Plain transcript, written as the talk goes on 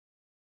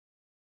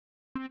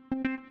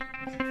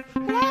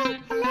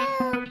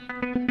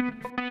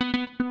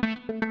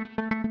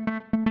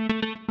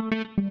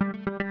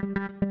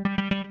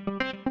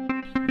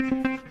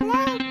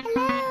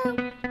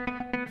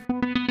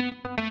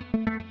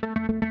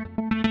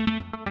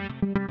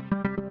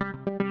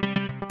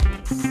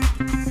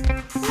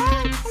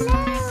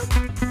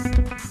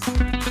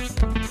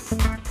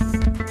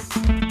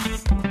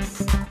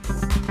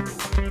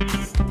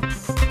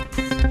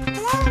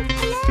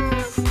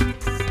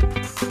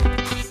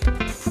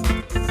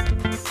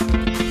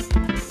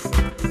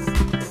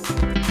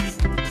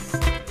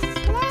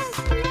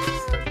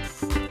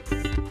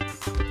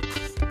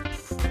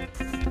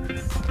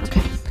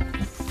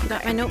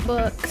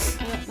notebook.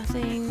 I got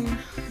nothing.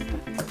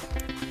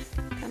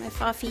 Got my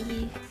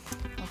coffee.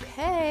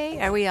 Okay.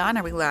 Are we on?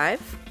 Are we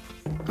live?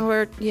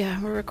 We're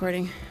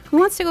recording. Who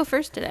wants to go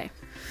first today?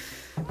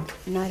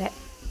 Not it.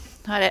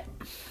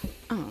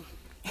 Oh.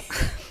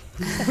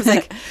 I was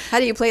like, how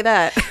do you play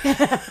that?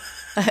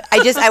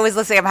 I was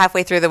listening. I'm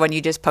halfway through the one you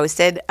just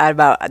posted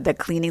about the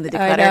cleaning, the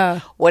declutter.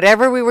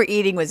 Whatever we were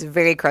eating was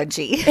very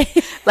crunchy,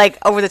 like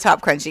over the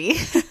top crunchy.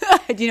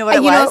 Do you know what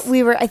it was?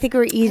 I think we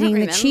were eating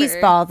the cheese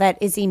ball that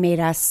Izzy made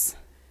us.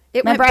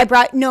 It went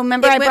back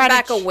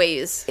a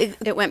ways.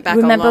 It went back.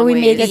 Remember, a long we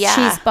ways. made a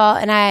cheese ball,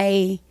 and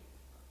I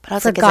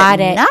forgot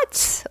it.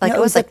 Nuts? Like, no,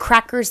 it was the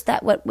crackers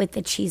that went with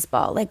the cheese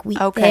ball, like wheat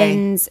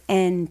thins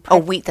and.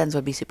 Wheat thins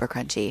would be super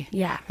crunchy.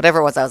 Yeah, whatever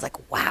it was, I was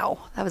like, wow,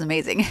 that was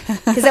amazing.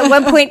 Because at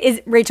one point,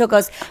 Rachel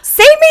goes,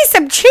 "Save me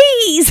some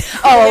cheese."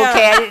 Oh, yeah.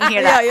 Okay, I didn't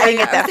hear that. I didn't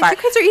get that part.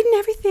 Like, you guys are eating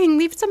everything.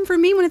 Leave some for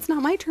me when it's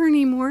not my turn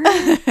anymore.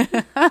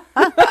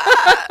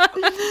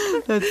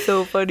 That's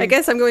so funny. I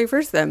guess I'm going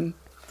first then.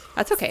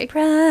 That's okay.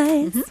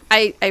 Surprise.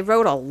 Mm-hmm. I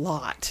wrote a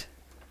lot.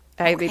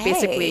 I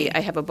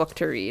have a book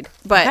to read,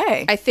 but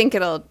I think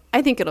it'll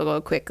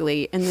go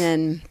quickly, and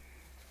then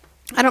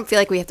I don't feel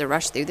like we have to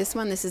rush through this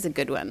one. This is a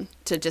good one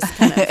to just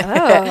kind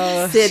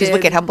of She's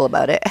wicked humble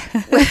about it.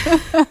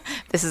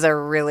 This is a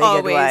really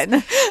good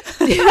one.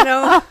 You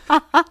know,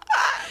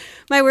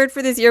 my word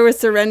for this year was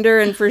surrender,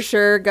 and for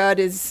sure God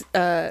is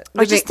I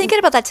was just thinking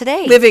about that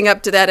today, living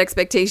up to that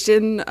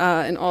expectation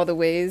in all the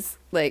ways,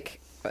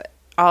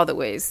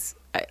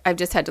 I've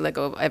just had to let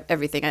go of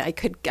everything. I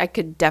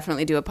could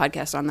definitely do a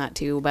podcast on that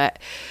too. But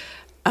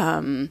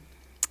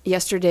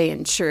yesterday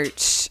in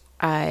church,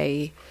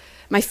 my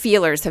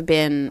feelers have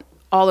been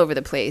all over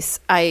the place.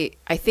 I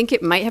think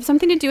it might have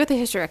something to do with the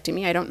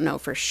hysterectomy. I don't know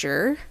for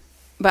sure,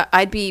 but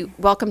I'd be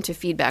welcome to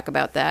feedback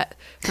about that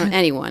from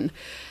anyone.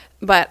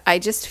 But I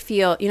just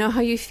feel, you know how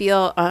you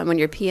feel when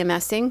you're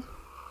PMSing?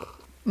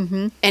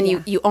 Mm-hmm.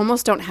 And you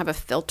almost don't have a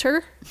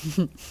filter?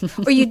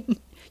 Or you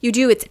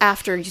do, it's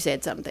after you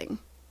said something.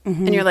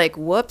 Mm-hmm. And you're like,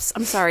 whoops,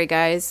 I'm sorry,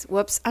 guys.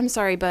 Whoops, I'm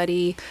sorry,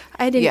 buddy.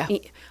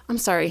 I'm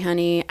sorry,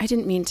 honey. I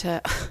didn't mean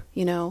to,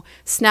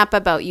 snap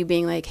about you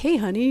being like, hey,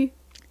 honey.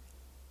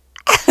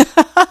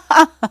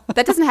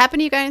 That doesn't happen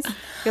to you guys?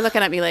 You're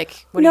looking at me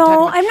like, what are you talking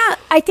about? No, I'm not.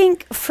 I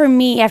think for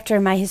me, after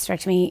my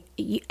hysterectomy,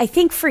 I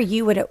think for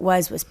you what it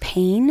was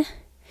pain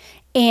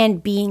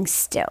and being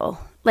still.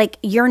 Like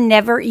you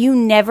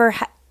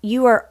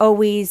are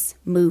always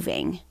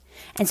moving.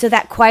 And so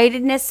that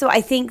quietedness, so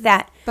I think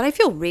that... But I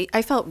feel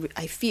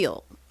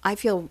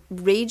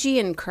ragey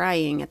and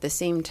crying at the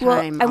same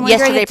time. Well, I'm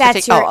wondering if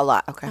that's a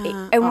lot. Okay.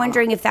 I'm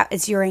wondering if that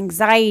is your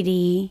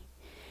anxiety.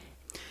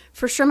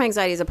 For sure, my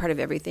anxiety is a part of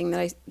everything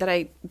that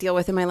I deal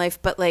with in my life.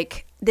 But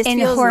like this and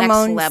feels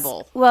hormones, next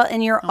level. Well,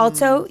 and you're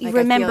also you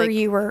remember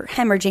you were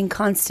hemorrhaging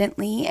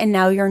constantly, and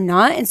now you're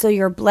not, and so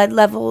your blood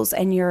levels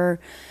and your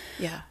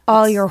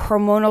your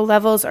hormonal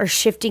levels are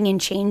shifting and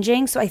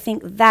changing. So I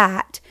think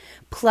that.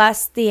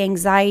 Plus the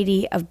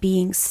anxiety of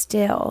being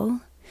still,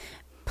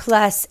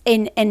 plus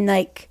and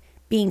like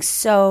being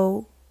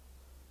so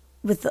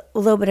with a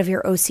little bit of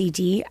your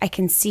OCD, I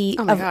can see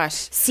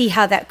see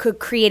how that could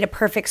create a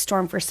perfect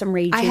storm for some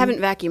raging. I haven't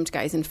vacuumed,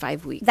 guys, in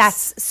 5 weeks. I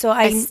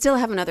still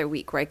have another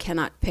week where I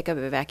cannot pick up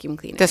a vacuum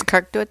cleaner. Does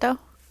Kirk do it though?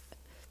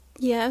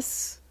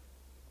 Yes.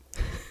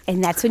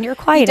 And that's when you're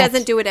quiet. He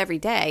doesn't do it every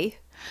day.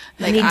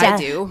 Like I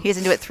do. He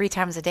doesn't do it 3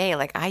 times a day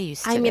like I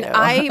used to do.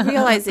 I'm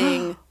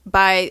realizing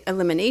by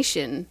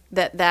elimination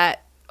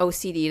that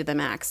OCD to the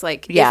max.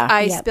 Like if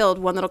I spilled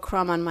one little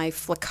crumb on my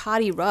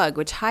Flicati rug,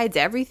 which hides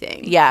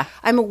everything. Yeah.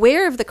 I'm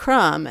aware of the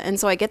crumb. And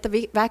so I get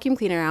the vacuum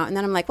cleaner out and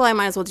then I'm like, well, I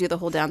might as well do the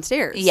whole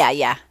downstairs.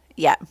 Yeah.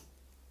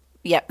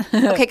 Yep.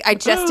 Okay, I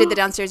just did the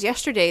downstairs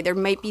yesterday. There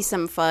might be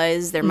some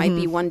fuzz. There might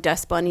be one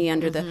dust bunny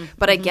under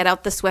but I get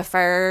out the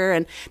Swiffer.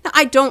 And now,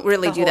 I don't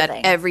really do that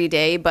every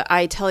day, but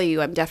I tell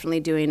you, I'm definitely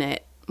doing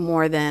it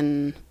more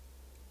than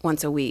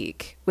once a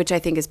week, which I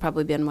think has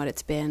probably been what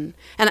it's been.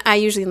 And I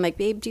usually am like,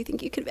 babe, do you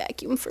think you could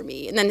vacuum for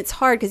me? And then it's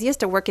hard because he has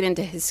to work it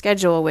into his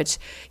schedule, which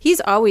he's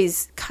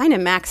always kind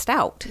of maxed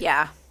out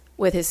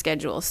with his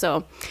schedule.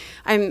 So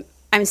I'm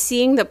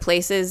seeing the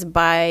places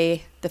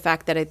by the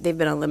fact that they've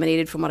been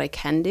eliminated from what I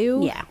can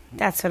do. Yeah,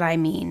 that's what I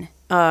mean.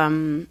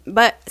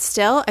 But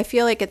still, I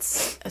feel like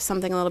it's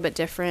something a little bit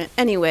different.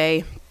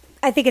 Anyway,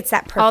 I think it's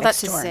that perfect all that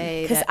storm. To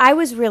say because I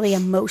was really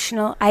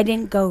emotional. I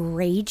didn't go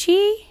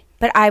ragey,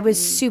 but I was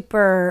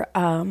super.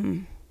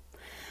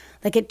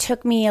 Like it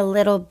took me a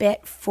little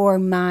bit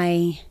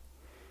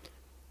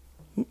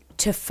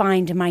to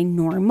find my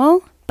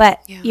normal. But,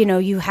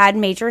 you had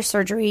major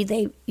surgery.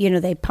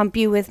 They pump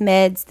you with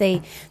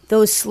meds.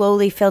 Those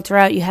slowly filter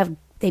out.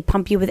 They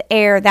pump you with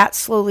air. That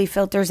slowly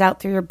filters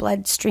out through your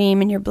bloodstream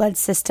and your blood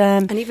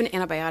system. And even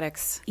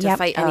antibiotics to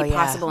fight any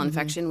possible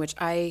infection, which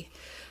I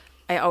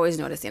always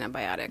notice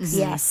antibiotics.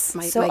 Yes.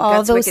 My all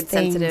gut's those wicked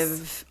things.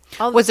 sensitive.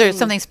 Was there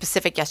something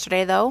specific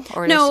yesterday, though?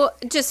 Or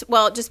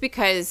just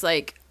because,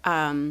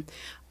 I'm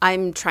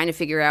trying to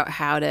figure out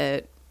how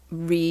to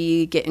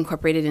get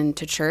incorporated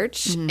into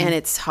church, and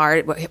it's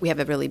hard. We have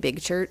a really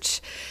big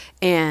church,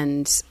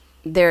 and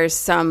there's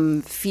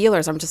some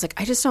feelers. I'm just like,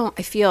 I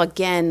feel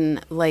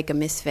again like a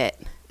misfit.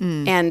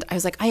 And I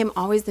was like, I am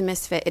always the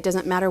misfit. It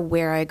doesn't matter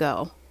where I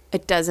go.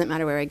 It doesn't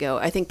matter where I go.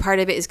 I think part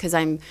of it is because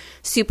I'm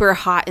super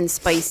hot and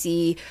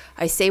spicy.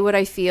 I say what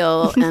I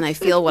feel, and I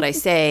feel what I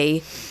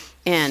say,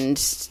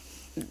 and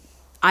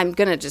I'm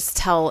going to just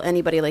tell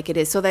anybody like it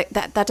is. So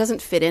that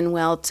doesn't fit in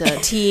well to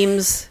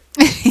teams.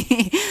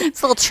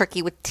 It's a little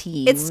tricky with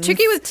teams. It's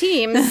tricky with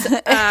teams.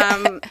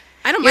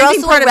 I don't mind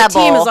being part of a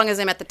team as long as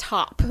I'm at the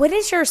top. What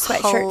does your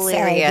sweatshirt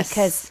say?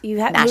 Because you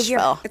have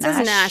Nashville. It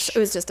says Nash. It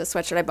was just a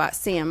sweatshirt I bought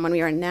Sam when we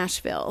were in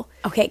Nashville.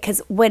 Okay,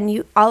 because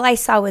all I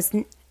saw was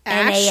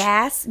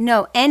NAS.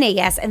 No,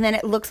 NAS, and then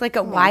it looked like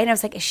a Y, and I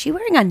was like, is she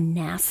wearing a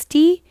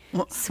nasty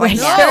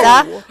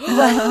sweatshirt?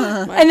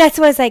 No. And that's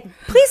why I was like,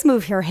 please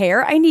move your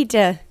hair. I need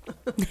to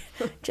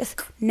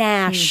just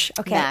Nash.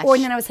 Okay. Nash. Or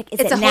then I was like,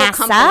 it's a NASA?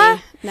 whole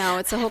company. No,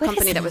 it's a whole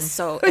company that was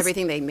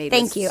everything they made.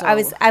 Thank you. I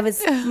was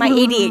my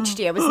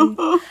ADHD. I was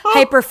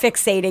hyper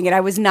fixating, and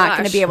I was not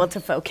going to be able to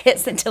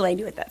focus until I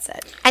knew what that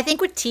said. I think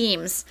with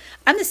teams,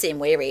 I'm the same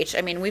way, Rach.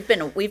 I mean, we've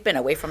been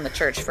away from the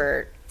church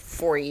for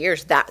 4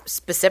 years, that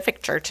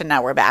specific church, and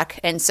now we're back.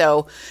 And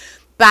so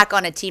back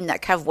on a team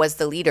that Kev was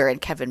the leader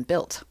and Kevin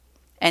built.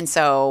 And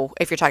so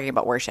if you're talking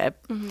about worship.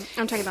 I'm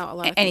talking about a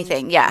lot of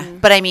anything, things. yeah.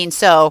 But I mean,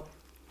 so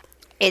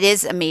it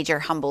is a major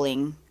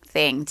humbling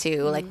thing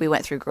too. Like we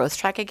went through Growth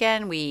Track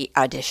again. We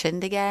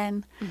auditioned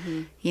again.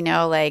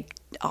 Like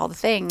all the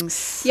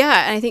things.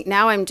 Yeah, and I think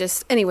now I'm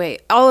just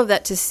all of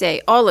it to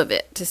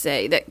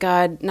say that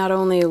God, not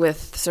only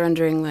with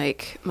surrendering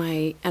like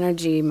my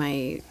energy,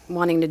 my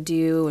wanting to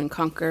do and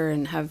conquer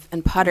and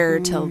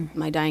putter till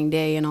my dying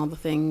day and all the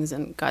things,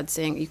 and God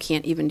saying you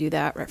can't even do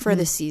that right for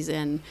this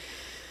season.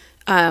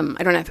 I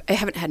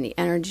haven't had any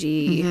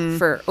energy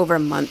for over a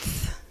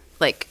month,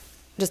 like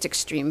just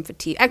extreme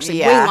fatigue.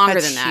 Actually, way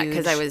longer than that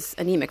because I was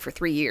anemic for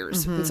 3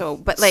 years. And so,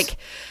 but like,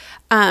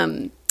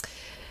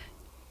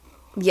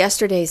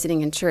 yesterday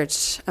sitting in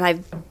church,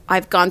 and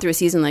I've gone through a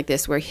season like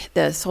this where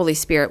the Holy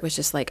Spirit was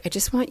just like, I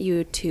just want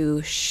you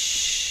to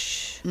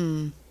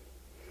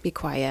be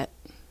quiet,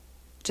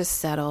 just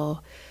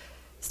settle,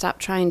 stop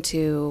trying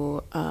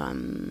to,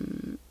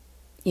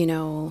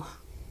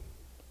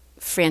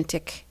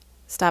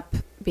 stop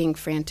being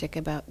frantic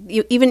about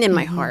you, even in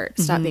my heart,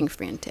 stop being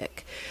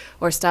frantic,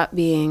 or stop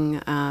being,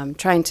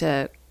 trying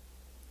to,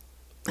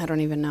 I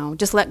don't even know,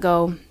 just let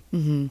go.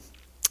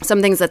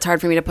 Some things that's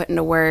hard for me to put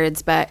into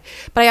words, but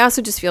I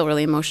also just feel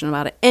really emotional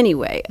about it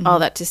anyway. All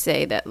that to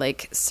say that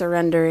like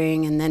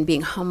surrendering and then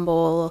being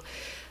humble,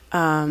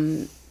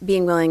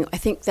 being willing. I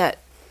think that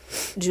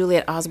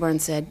Juliet Osborne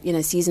said, in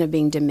a season of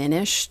being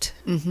diminished,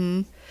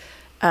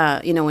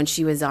 when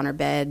she was on her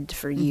bed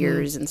for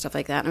years and stuff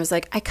like that. And I was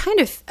like, I kind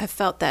of have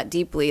felt that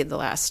deeply the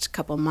last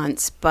couple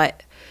months,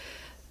 but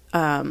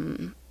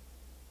that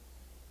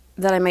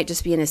I might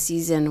just be in a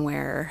season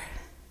where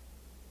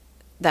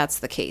that's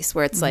the case,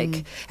 where it's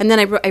like, and then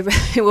I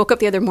woke up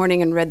the other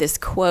morning and read this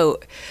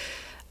quote.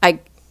 I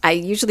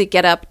usually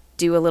get up,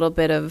 do a little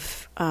bit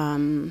of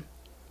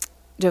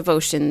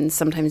devotion,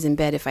 sometimes in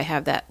bed if I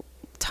have that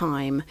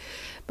time,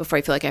 before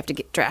I feel like I have to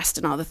get dressed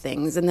and all the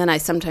things. And then I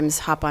sometimes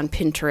hop on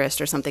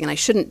Pinterest or something, and I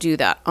shouldn't do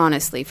that,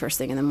 honestly, first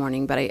thing in the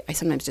morning, but I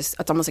sometimes just,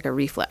 it's almost like a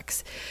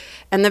reflex.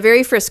 And the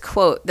very first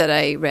quote that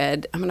I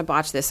read, I'm going to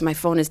botch this, my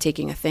phone is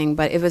taking a thing,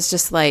 but it was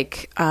just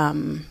like,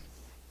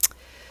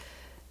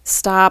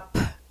 stop.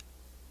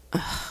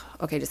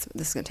 Okay, this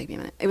is going to take me a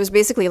minute. It was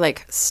basically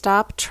like,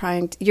 stop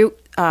trying to,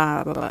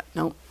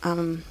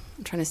 I'm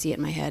trying to see it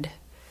in my head.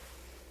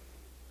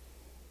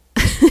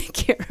 I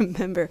can't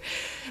remember.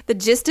 The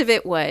gist of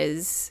it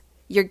was,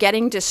 you're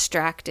getting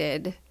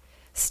distracted.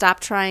 Stop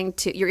trying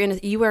to,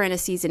 you are in a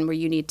season where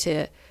you need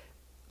to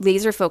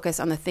laser focus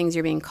on the things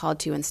you're being called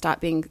to and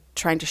stop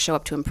trying to show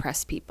up to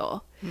impress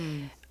people.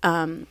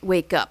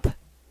 Wake up.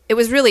 It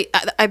was really,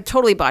 I've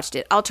totally botched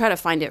it. I'll try to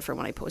find it for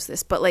when I post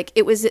this, but like,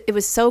 it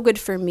was so good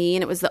for me.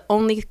 And it was the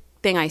only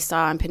thing I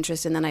saw on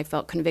Pinterest, and then I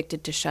felt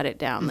convicted to shut it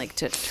down, like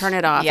to turn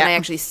it off. And I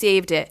actually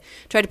saved it,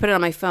 tried to put it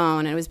on my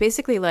phone, and it was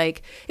basically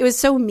like, it was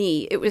so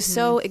me. It was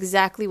so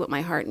exactly what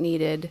my heart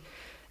needed,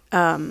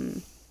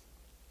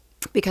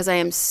 because I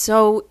am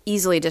so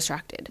easily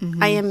distracted.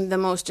 I am the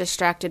most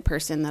distracted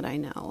person that I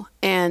know,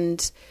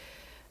 and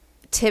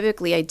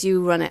typically I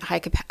do run at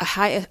a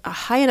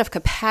high enough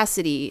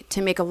capacity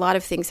to make a lot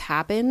of things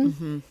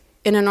happen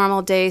in a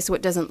normal day, so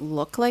it doesn't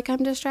look like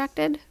I'm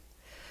distracted.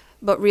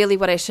 But really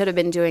what I should have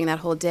been doing that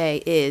whole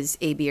day is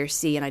A, B, or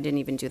C, and I didn't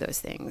even do those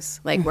things,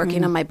 like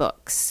working on my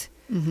books.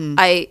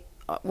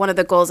 One of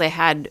the goals I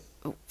had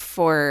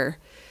for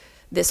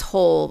this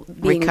whole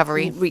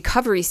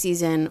recovery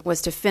season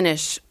was to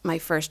finish my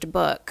first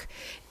book.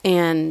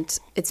 And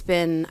it's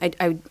been,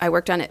 I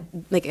worked on it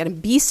like in a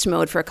beast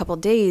mode for a couple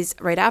of days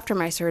right after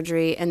my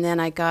surgery. And then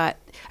I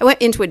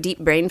went into a deep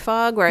brain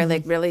fog where I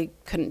like really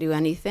couldn't do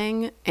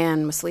anything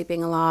and was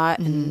sleeping a lot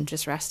and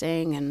just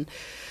resting and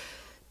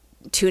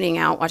tuning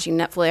out, watching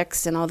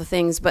Netflix and all the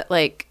things. But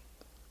like,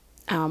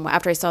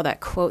 after I saw that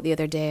quote the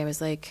other day, I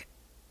was like,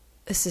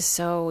 this is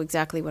so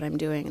exactly what I'm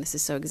doing, and this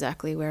is so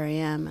exactly where I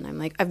am. And I'm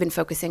like, I've been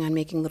focusing on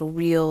making little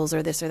reels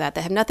or this or that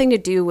have nothing to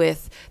do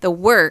with the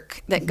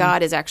work that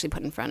God has actually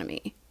put in front of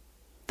me.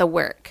 The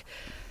work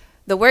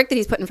that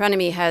he's put in front of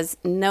me has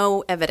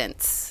no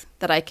evidence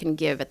that I can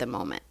give at the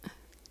moment.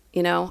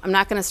 You know, I'm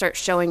not going to start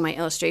showing my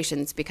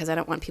illustrations because I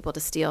don't want people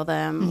to steal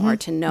them or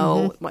to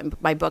know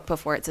my book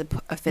before it's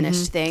a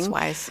finished thing. That's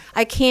wise.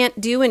 I can't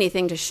do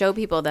anything to show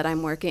people that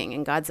I'm working.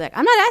 And God's like,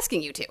 I'm not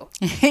asking you to.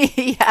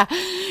 Yeah.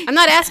 I'm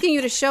not asking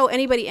you to show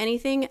anybody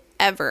anything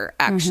ever,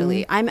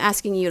 actually. I'm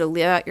asking you to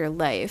live out your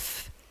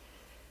life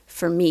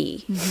for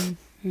me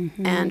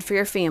and for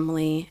your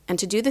family and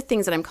to do the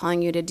things that I'm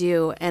calling you to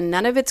do. And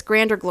none of it's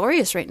grand or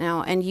glorious right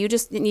now. And you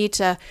just need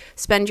to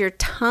spend your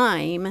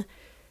time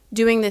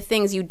doing the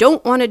things you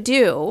don't want to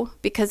do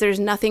because there's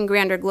nothing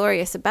grand or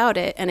glorious about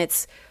it. And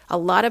it's a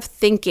lot of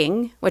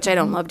thinking, which I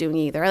don't love doing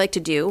either. I like to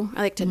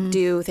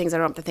do things I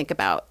don't have to think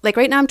about. Like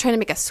right now I'm trying to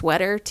make a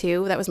sweater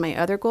too. That was my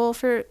other goal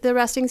for the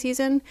resting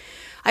season.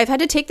 I've had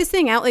to take this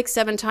thing out like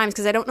 7 times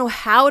because I don't know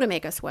how to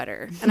make a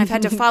sweater. And I've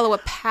had to follow a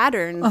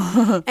pattern.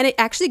 And it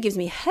actually gives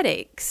me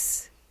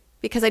headaches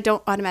because I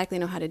don't automatically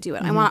know how to do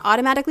it. I want to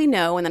automatically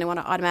know, and then I want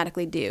to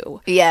automatically do.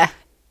 Yeah.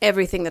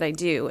 Everything that I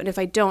do. And if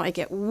I don't, I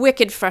get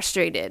wicked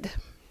frustrated.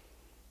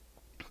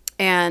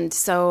 And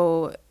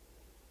so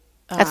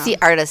that's the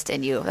artist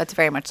in you. That's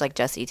very much like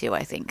Jessie too,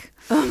 I think.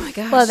 oh my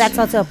gosh. Well, that's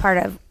also a part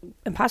of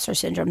imposter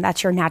syndrome.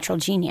 That's your natural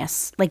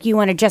genius. Like you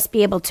want to just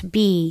be able to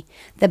be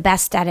the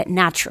best at it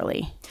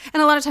naturally.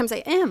 And a lot of times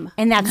I am.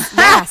 And that's,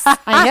 yes,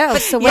 I know.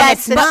 So when yes,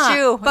 it's that's not,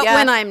 true. But Yeah.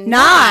 when I'm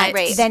not,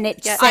 not, then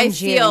it I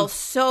sends you. feel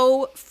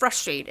so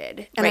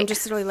frustrated. And I'm Right.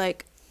 just really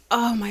like,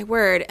 oh my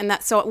word. And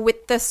that, so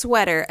with the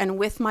sweater and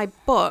with my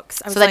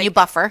books, I was So then like, you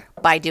buffer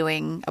by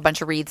doing a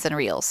bunch of reads and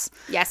reels.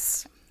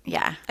 yes.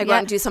 Yeah. I go out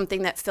and do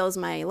something that fills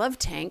my love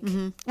tank.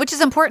 Which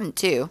is important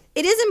too.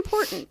 It is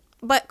important.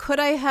 But could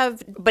I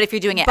have But if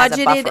you're doing it as a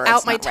budgeted buffer, out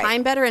it's my not right.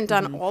 time better and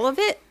done all of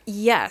it?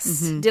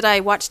 Yes. Did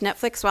I watch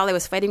Netflix while I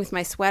was fighting with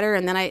my sweater,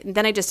 and then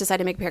I just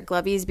decided to make a pair of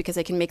glovies because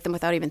I can make them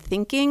without even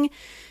thinking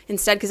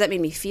instead because that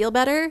made me feel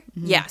better?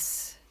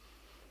 Yes.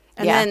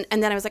 And Yeah.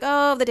 then I was like,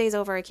 oh, the day's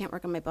over. I can't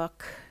work on my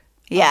book.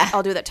 Yeah.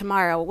 I'll do that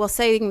tomorrow. Well,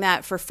 saying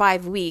that for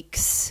 5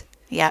 weeks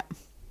Yeah.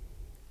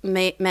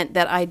 meant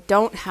that I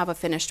don't have a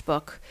finished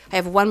book. I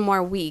have 1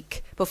 more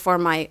week before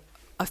my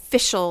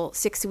official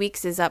 6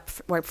 weeks is up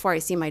before I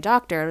see my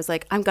doctor. I was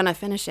like, I'm going to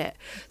finish it.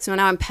 So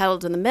now I'm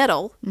pedaled in the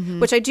middle,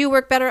 which I do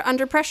work better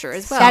under pressure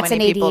as well. That's an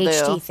many people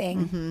ADHD do.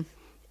 thing.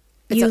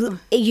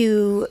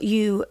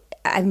 It's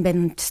I've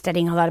been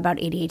studying a lot about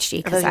ADHD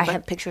Are because those I your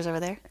have, pictures over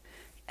there?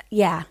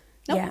 yeah,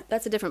 Nope, yeah.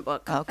 that's a different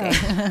book. Okay.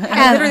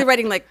 I'm literally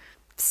writing like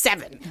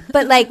 7.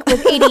 But like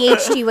with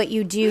ADHD, what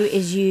you do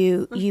is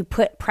you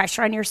put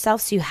pressure on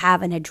yourself, so you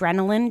have an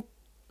adrenaline,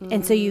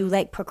 and so you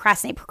like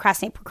procrastinate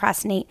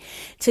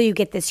till you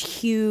get this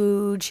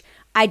huge.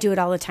 I do it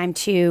all the time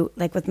too,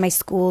 like with my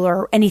school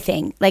or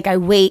anything. Like I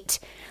wait.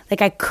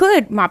 Like I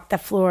could mop the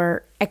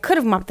floor. I could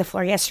have mopped the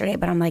floor yesterday,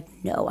 but I'm like,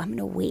 no, I'm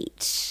gonna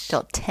wait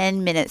Till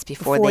 10 minutes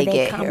before they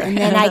get come, here. and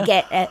then I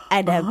get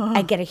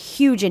I get a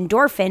huge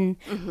endorphin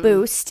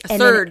boost, and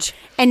surge.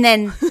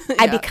 then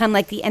I become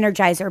like the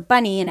Energizer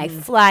Bunny, and I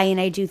fly and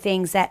I do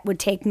things that would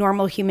take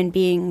normal human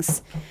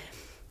beings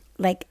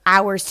like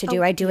hours to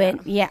do. I do it.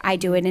 Yeah, I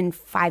do it in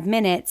 5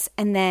 minutes,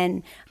 and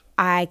then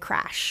I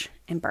crash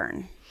and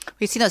burn.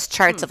 We've seen those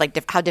charts of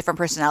like how different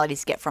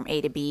personalities get from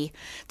A to B.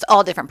 It's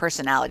all different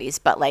personalities,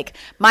 but like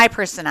my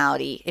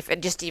personality, if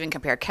it just even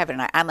compare Kevin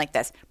and I'm like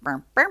this,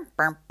 burn, burn,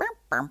 burn, burn,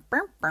 burn,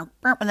 burn, burn,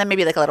 burn, and then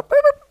maybe like a little,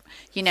 burp, burp,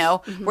 you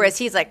know, whereas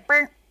he's like,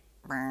 burn,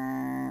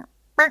 burn,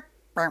 burn,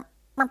 burn.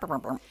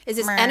 Is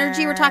this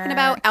energy we're talking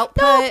about?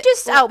 Output? No,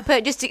 just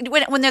output. Just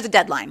when there's a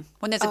deadline.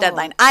 When there's a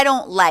deadline, I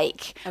don't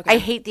like. Okay. I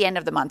hate the end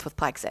of the month with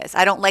Plexus.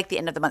 I don't like the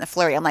end of the month of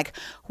Flurry. I'm like,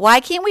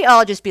 why can't we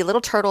all just be little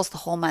turtles the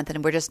whole month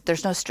and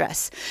there's no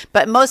stress.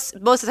 But most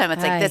of the time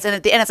it's like this, and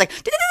at the end it's like.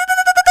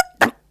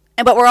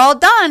 But we're all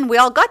done. We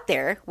all got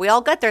there. We all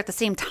got there at the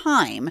same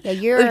time. Yeah,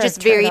 you're We're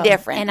just very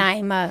different. and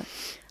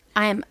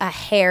I'm a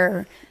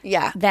hair.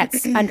 Yeah.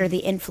 That's under the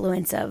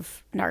influence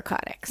of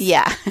narcotics.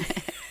 Yeah.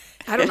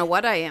 I don't know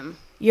what I am.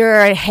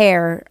 You're a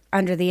hair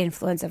under the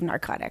influence of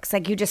narcotics.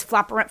 Like you just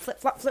flop around, flip,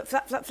 flop, flip,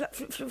 flop, flop, flip,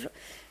 flip, flip.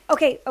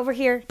 Okay, over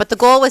here. But the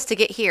goal was to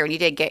get here, and you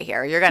did get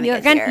here. You're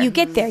gonna get here. You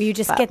get there. You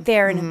just get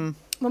there. And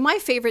Well, my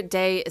favorite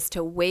day is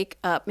to wake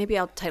up. Maybe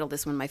I'll title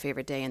this one My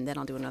Favorite Day, and then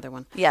I'll do another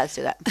one. Yeah, let's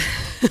do that.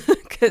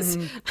 Because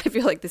I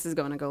feel like this is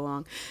going to go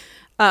long.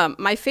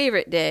 My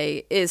favorite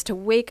day is to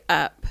wake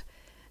up,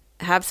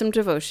 have some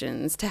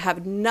devotions, to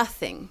have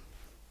nothing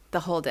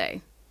the whole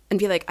day. And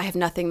be like, I have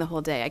nothing the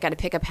whole day. I got to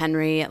pick up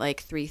Henry at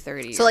like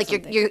 3:30. So like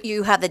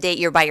you have the date.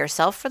 You're by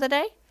yourself for the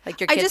day. Like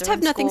your I kids just are have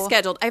in nothing school?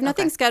 scheduled. I have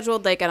nothing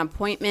scheduled like an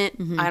appointment.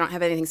 I don't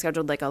have anything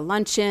scheduled like a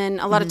luncheon.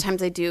 A lot of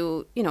times I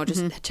do,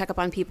 just check up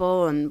on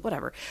people and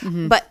whatever.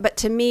 But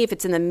to me, if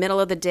it's in the middle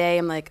of the day,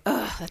 I'm like,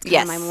 ugh, that's kind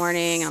of my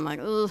morning. I'm like,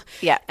 ugh.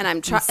 Yeah. And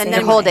I'm trying. And Your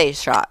then whole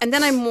day's shot. And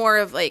then I'm more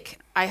of like,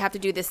 I have to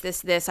do this.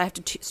 I have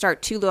to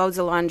start 2 loads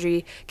of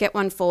laundry, get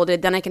one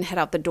folded, then I can head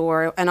out the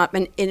door. And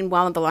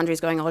while the laundry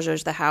is going, I'll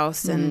zhuzh the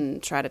house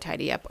and try to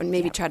tidy up, and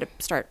maybe try to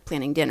start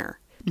planning dinner.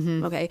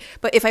 Okay.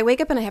 But if I wake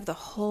up and I have the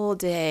whole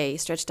day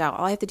stretched out,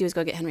 all I have to do is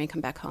go get Henry and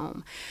come back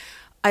home.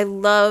 I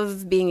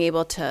love being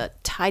able to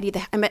tidy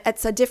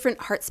it's a different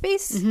heart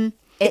space.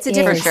 It's a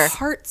different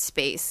heart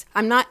space.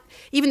 I'm not,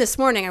 even this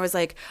morning, I was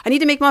like, I need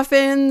to make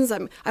muffins.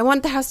 I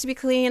want the house to be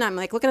clean. I'm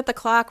like looking at the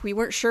clock. We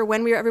weren't sure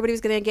when everybody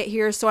was going to get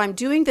here. So I'm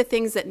doing the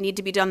things that need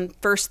to be done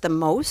first the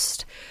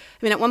most.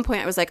 I mean, at one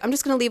point I was like, I'm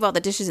just going to leave all the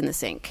dishes in the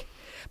sink.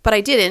 But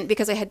I didn't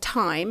because I had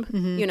time.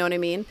 You know what I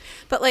mean?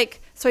 But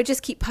like, so I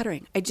just keep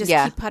puttering.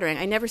 Keep puttering.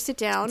 I never sit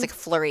down. It's like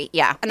flurry.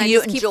 Yeah. And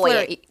you enjoy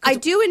it. I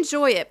do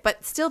enjoy it,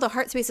 but still the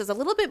heart space is a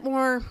little bit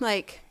more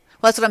like...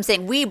 Well, that's what I'm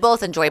saying. We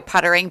both enjoy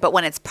puttering, but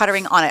when it's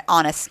puttering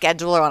on a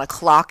schedule or on a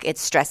clock,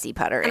 it's stressy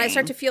puttering. And I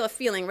start to feel a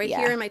feeling right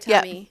here in my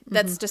tummy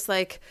that's just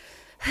like...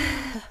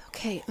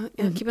 Okay,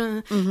 keep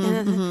on.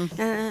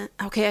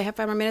 Okay, I have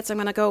 5 more minutes. I'm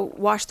gonna go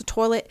wash the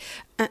toilet.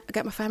 I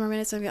got my 5 more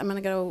minutes. I'm gonna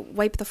go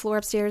wipe the floor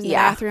upstairs in the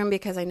bathroom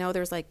because I know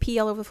there's like pee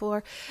all over the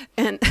floor,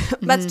 and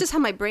that's just how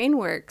my brain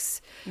works.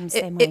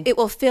 It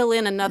will fill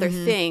in another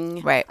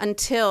thing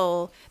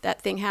until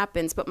that thing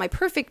happens. But my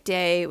perfect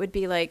day would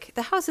be like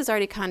the house is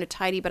already kind of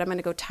tidy, but I'm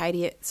gonna go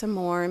tidy it some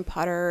more and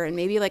putter and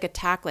maybe like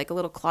attack like a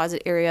little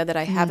closet area that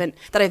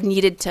I've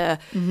needed to.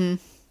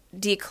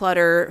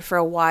 Declutter for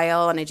a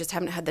while, and I just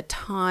haven't had the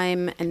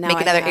time. And now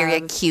make another area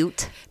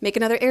cute.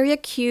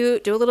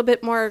 Do a little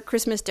bit more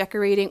Christmas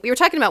decorating. We were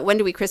talking about when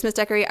do we Christmas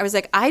decorate. I was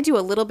like, I do it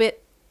a little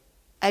bit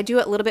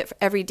for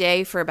every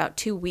day for about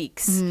 2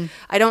 weeks.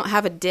 I don't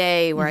have a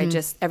day where I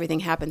just everything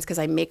happens because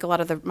I make a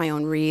lot of my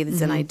own wreaths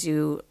and I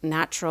do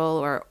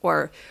natural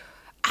or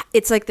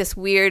it's like this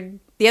weird.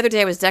 The other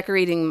day I was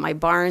decorating my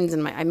barns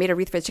and I made a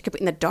wreath for the chicken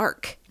in the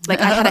dark. Like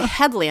I had a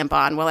headlamp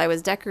on while I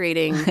was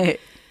decorating.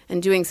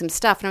 And doing some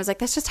stuff, and I was like,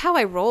 "That's just how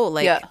I roll."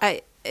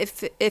 Like,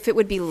 if it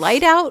would be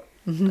light out,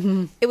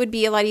 it would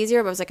be a lot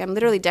easier. But I was like, I'm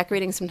literally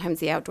decorating sometimes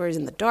the outdoors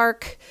in the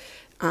dark,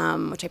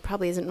 which I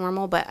probably isn't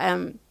normal. But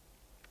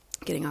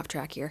getting off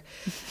track here.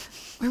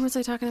 Where was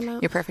I talking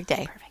about? Your perfect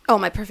day. Oh,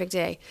 my perfect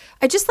day.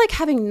 I just like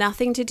having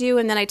nothing to do,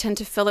 and then I tend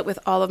to fill it with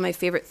all of my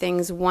favorite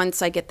things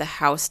once I get the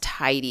house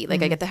tidy.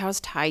 Like I get the house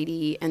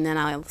tidy, and then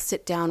I'll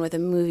sit down with a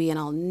movie and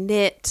I'll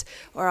knit,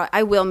 or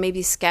I will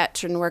maybe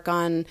sketch and work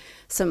on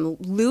some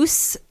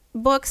loose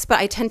books, but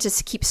I tend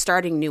to keep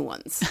starting new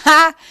ones.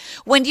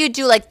 When do you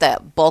do like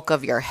the bulk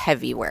of your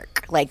heavy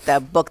work, like the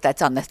book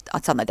that's on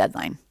the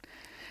deadline?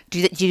 Do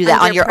you do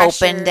that on your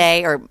pressure. Open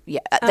day, or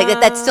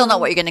that's still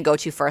not what you're going to go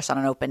to first on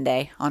an open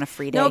day, on a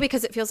free day? No,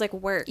 because it feels like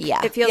work. Yeah,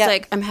 it feels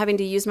like I'm having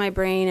to use my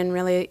brain and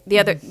really.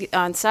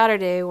 On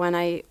Saturday when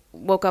I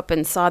woke up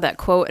and saw that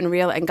quote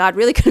and God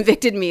really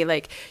convicted me,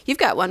 like, you've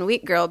got 1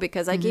 week, girl,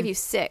 because I gave you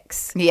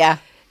 6. Yeah,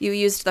 you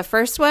used the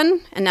first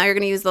one, and now you're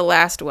going to use the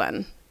last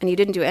one, and you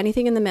didn't do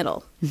anything in the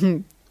middle.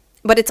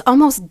 But it's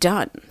almost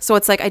done, so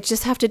it's like I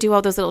just have to do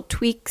all those little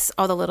tweaks,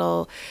 all the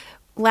little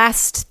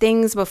last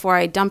things before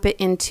I dump it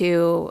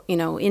into,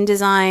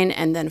 InDesign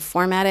and then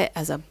format it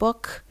as a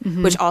book,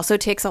 which also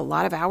takes a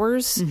lot of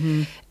hours.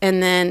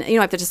 And then, I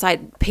have to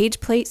decide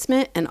page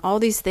placement and all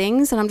these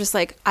things. And I'm just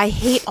like, I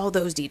hate all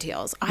those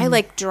details. I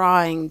like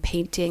drawing,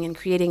 painting, and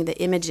creating the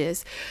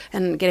images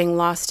and getting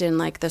lost in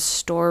like the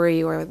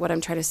story or what I'm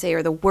trying to say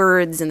or the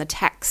words and the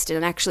text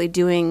and actually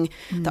doing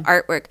the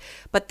artwork.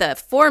 But the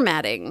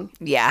formatting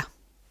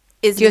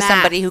is do you have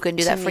somebody who can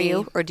do that for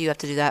you, or do you have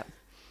to do that?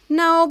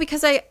 No,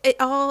 because it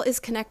all is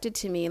connected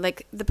to me.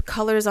 Like the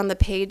colors on the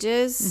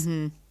pages,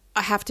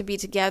 I have to be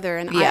together,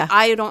 and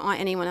I don't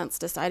want anyone else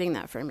deciding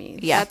that for me.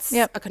 Yeah. That's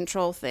a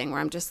control thing where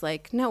I'm just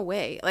like, no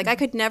way. Like I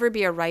could never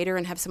be a writer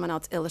and have someone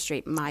else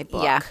illustrate my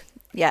book.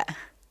 Yeah.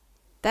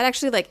 That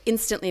actually like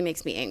instantly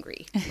makes me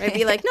angry. I'd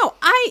be like, no,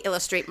 I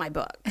illustrate my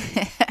book.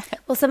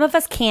 Well, some of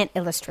us can't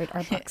illustrate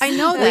our books. I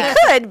know that.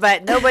 We could,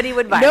 but nobody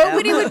would buy them.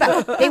 Nobody would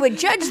buy them. They would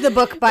judge the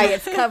book by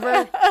its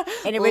cover,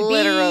 and it would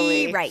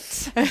be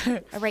right.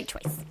 A right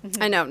choice.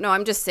 I know. No,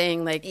 I'm just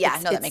saying like,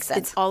 that makes sense.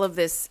 It's all of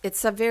this.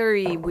 It's a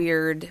very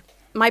weird...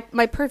 My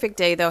perfect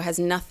day, though, has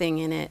nothing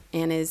in it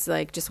and is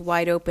like just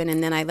wide open,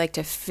 and then I like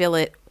to fill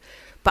it.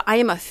 But I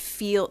am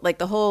like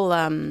the whole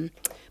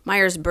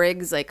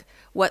Myers-Briggs, like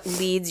what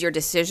leads your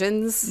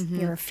decisions.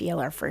 You're a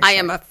feeler for sure. I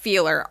am a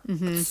feeler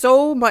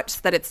so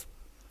much that it's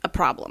a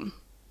problem.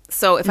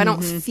 So if I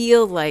don't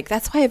feel like,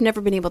 that's why I've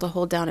never been able to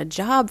hold down a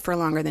job for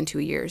longer than 2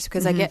 years,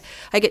 because I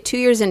get 2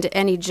 years into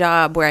any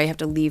job where I have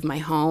to leave my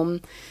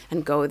home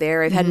and go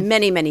there. I've had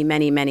many, many,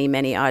 many, many,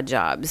 many odd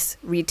jobs,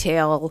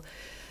 retail,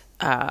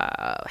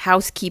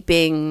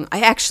 housekeeping.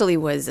 I actually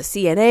was a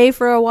CNA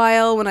for a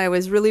while when I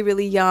was really,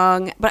 really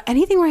young. But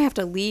anything where I have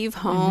to leave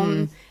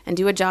home and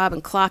do a job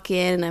and clock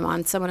in and I'm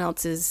on someone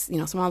else is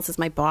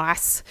my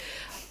boss.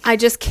 I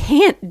just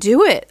can't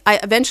do it. I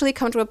eventually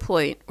come to a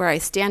point where I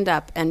stand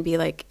up and be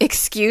like,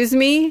 excuse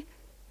me?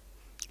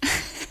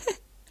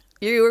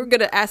 You're going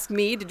to ask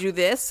me to do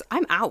this?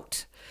 I'm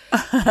out.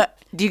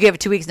 Do you give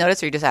 2 weeks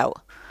notice or you're just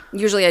out?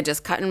 Usually I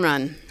just cut and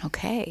run.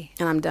 Okay.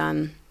 And I'm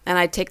done. And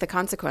I take the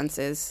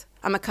consequences.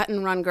 I'm a cut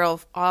and run girl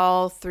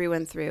all through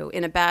and through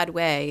in a bad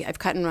way. I've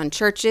cut and run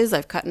churches.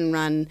 I've cut and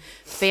run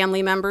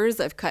family members.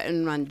 I've cut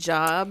and run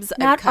jobs.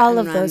 Not all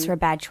of those were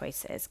bad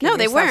choices. No,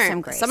 they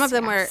weren't. Some of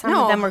them were. Some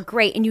of them were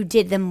great, and you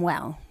did them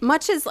well.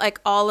 Much as like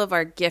all of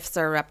our gifts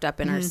are wrapped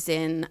up in our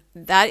sin,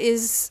 that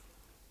is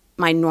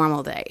my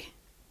normal day.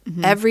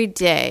 Every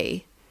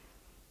day,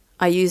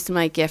 I used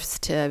my gifts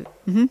to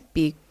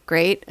be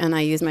great, and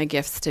I use my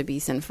gifts to be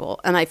sinful.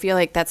 And I feel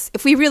like that's,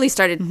 if we really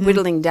started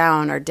whittling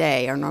down our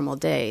day, our normal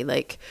day,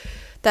 like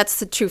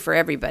that's true for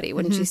everybody,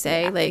 wouldn't you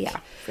say? Yeah,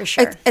 for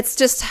sure. It's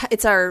just,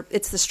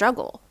 it's the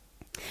struggle.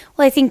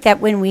 Well, I think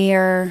that when we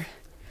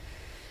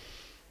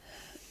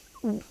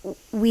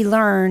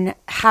learn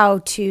how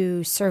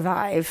to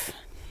survive,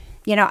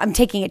 I'm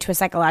taking it to a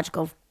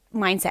psychological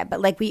mindset, but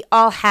like we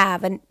all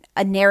have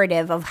a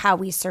narrative of how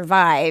we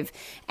survive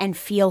and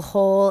feel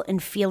whole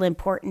and feel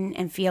important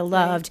and feel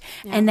loved.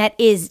 Right. Yeah. And that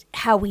is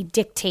how we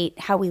dictate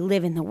how we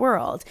live in the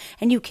world.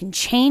 And you can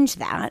change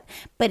that,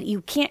 but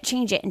you can't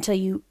change it until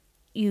you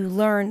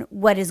learn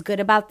what is good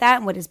about that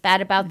and what is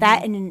bad about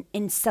that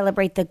and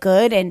celebrate the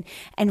good and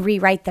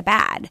rewrite the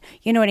bad.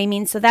 You know what I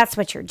mean? So that's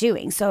what you're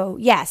doing. So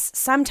yes,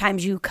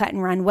 sometimes you cut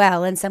and run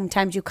well and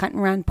sometimes you cut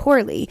and run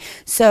poorly.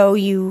 So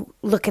you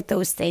look at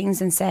those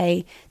things and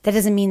say, that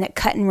doesn't mean that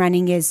cut and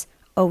running is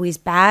always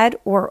bad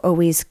or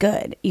always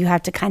good. You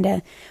have to kind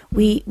of,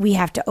 we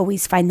have to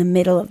always find the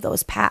middle of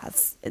those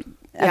paths. Yeah,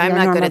 I'm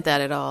not good at that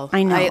at all.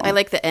 I know. I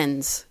like the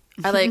ends.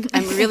 I'm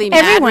really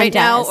mad right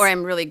now, or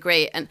I'm really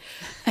great. And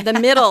the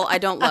middle, I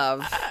don't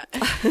love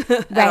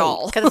at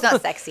all. Because it's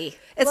not sexy.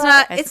 It's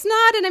not,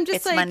 and I'm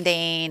just it's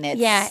mundane.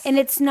 Yeah, and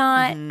it's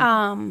not,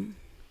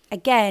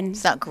 again.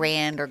 It's not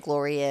grand or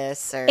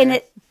glorious. And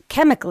it,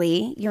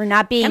 chemically, you're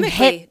not being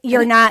hit.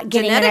 You're not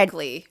getting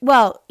genetically.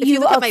 If you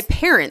look at my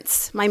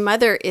parents, my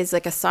mother is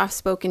like a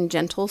soft-spoken,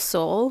 gentle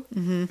soul.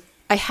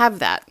 I have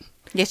that.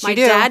 Yes, you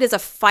do. My dad is a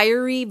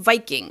fiery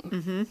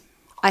Viking.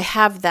 I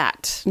have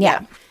that.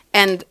 Yeah.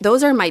 And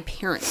those are my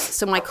parents.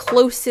 So my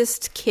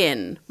closest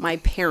kin, my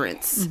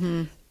parents,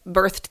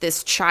 birthed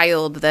this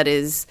child that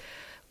is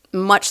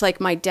much like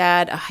my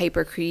dad, a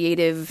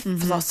hyper-creative,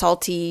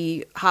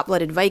 salty,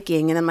 hot-blooded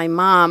Viking. And then my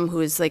mom, who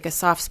is like a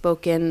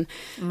soft-spoken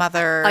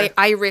mother,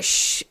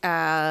 Irish.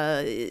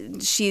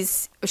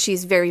 She's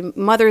very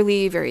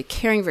motherly, very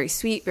caring, very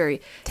sweet,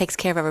 very takes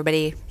care of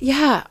everybody.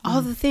 Yeah,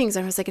 all the things.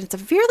 I was like,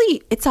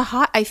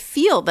 I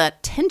feel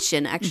that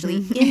tension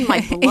actually in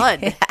my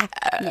blood.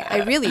 Yeah,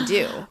 I really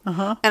do.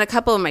 And a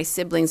couple of my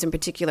siblings in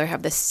particular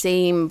have the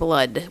same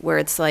blood, where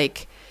it's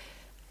like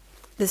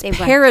this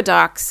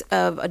paradox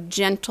of a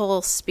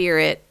gentle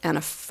spirit and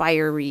a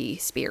fiery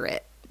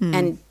spirit.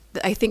 And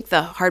I think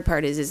the hard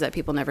part is that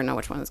people never know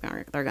which one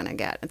they're going to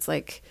get. It's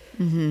like,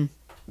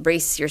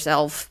 brace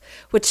yourself,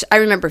 which I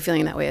remember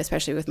feeling that way,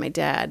 especially with my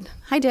dad.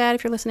 Hi, Dad,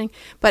 if you're listening.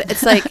 But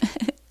it's like,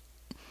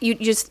 you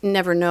just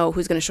never know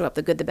who's going to show up,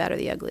 the good, the bad, or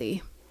the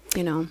ugly,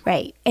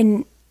 Right.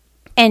 And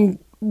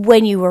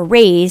when you were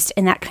raised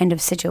in that kind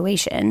of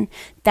situation,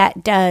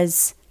 that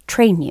does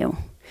train you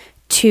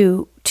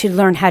to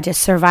learn how to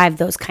survive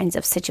those kinds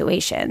of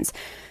situations.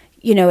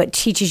 It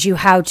teaches you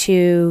how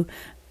to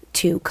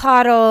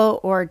coddle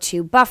or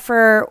to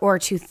buffer or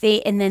to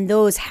think, and then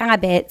those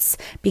habits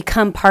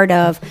become part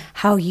of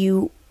how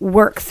you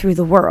work through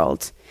the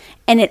world.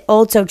 And it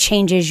also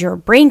changes your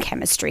brain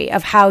chemistry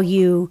of how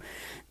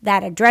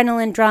that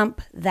adrenaline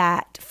dump,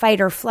 that fight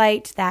or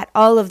flight, that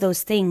all of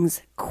those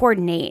things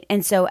coordinate.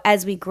 And so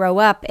as we grow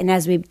up and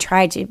as we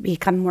try to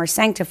become more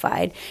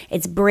sanctified,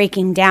 it's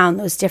breaking down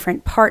those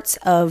different parts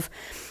of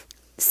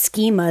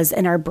schemas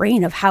in our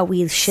brain of how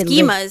we should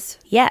live.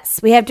 Yes,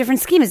 we have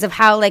different schemas of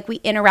how we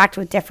interact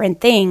with different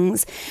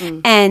things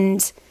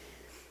and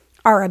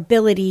our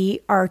ability,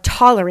 our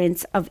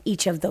tolerance of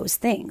each of those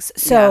things.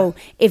 So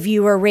if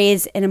you were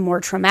raised in a more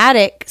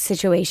traumatic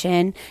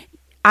situation,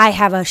 I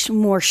have a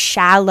more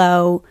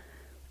shallow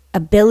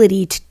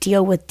ability to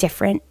deal with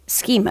different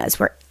schemas,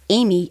 where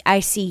Amy,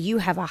 I see you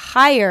have a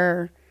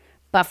higher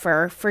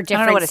buffer for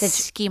different. I don't know what a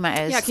schema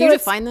is. Yeah, can you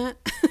define that?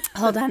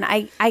 Hold on,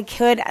 I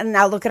could, and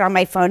I'll look it on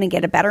my phone and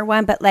get a better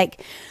one. But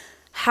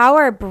how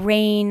our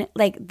brain,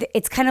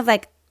 it's kind of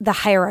like the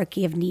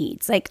hierarchy of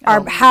needs,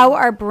 how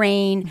our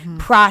brain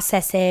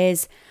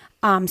processes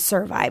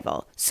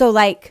survival. So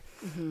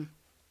I'm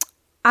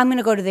going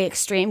to go to the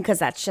extreme because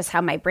that's just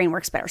how my brain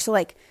works better.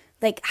 So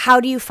how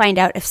do you find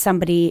out if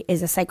somebody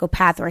is a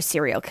psychopath or a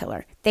serial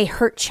killer? They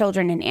hurt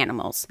children and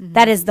animals.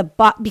 That is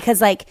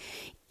because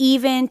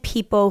even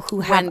people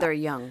who have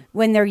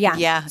when they're young.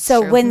 Yeah,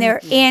 So true. when they're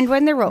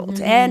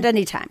old and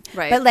anytime.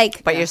 Right.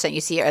 But You're saying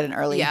you see it at an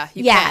early. Yeah.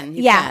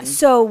 You can.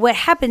 So what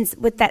happens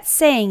with that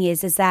saying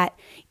is that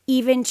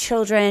even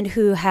children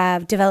who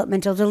have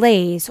developmental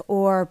delays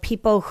or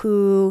people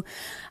who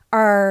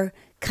are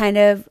kind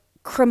of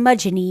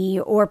curmudgeon-y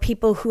or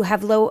people who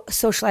have low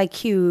social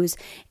IQs,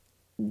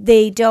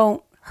 they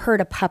don't hurt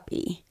a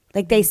puppy.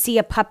 Like they see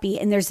a puppy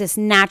and there's this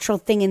natural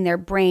thing in their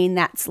brain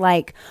that's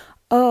like,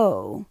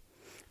 oh,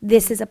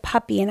 this is a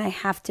puppy and I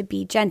have to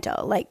be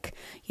gentle. Like,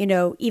 you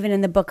know, even in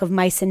the book of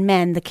Mice and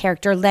Men, the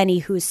character Lenny,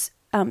 who's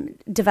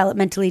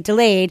developmentally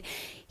delayed,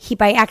 he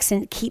by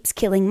accident keeps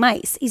killing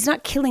mice. He's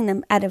not killing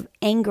them out of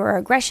anger or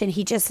aggression.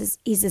 He just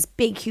he's this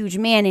big, huge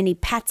man and he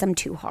pats them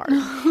too hard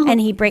and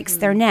he breaks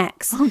their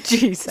necks. Oh,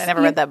 jeez. I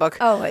never read that book.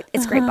 Oh,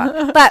 it's a great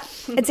book. But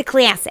it's a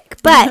classic.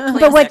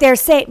 But what they're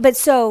saying, but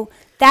so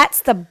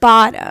that's the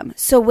bottom.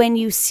 So when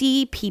you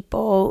see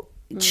people,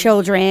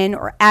 children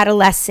or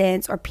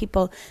adolescents or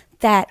people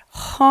that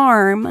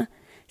harm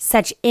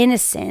such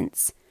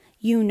innocence,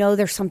 you know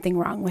there's something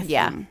wrong with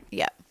them.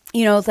 Yeah.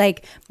 You know, it's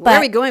like, Where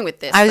are we going with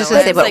this? I was just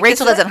going to say, but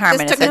Rachel doesn't harm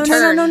this innocent. took a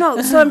turn.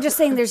 No. So I'm just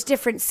saying there's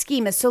different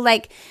schemas. So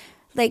like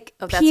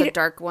that's a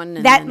dark one.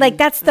 And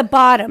that's the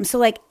bottom. So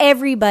like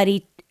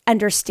everybody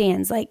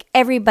understands, like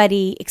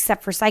everybody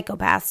except for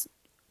psychopaths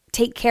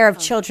take care of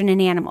children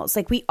and animals.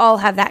 Like we all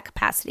have that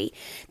capacity.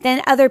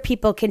 Then other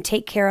people can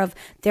take care of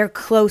their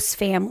close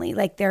family,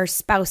 like their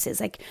spouses.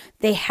 Like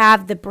they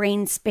have the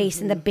brain space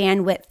and the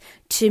bandwidth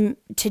to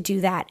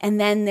do that. And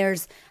then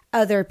there's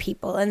other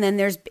people. And then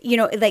there's, you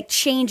know, it like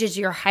changes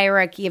your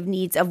hierarchy of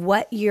needs of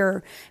what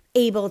you're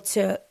able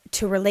to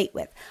relate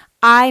with.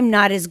 I'm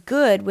not as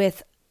good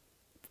with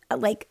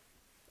like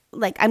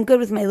I'm good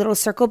with my little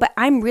circle, but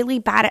I'm really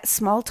bad at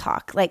small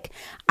talk. Like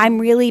I'm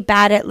really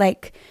bad at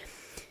like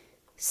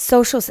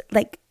social,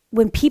 like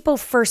when people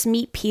first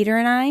meet Peter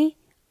and I,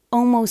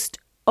 almost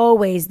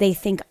always they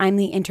think I'm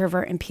the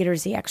introvert and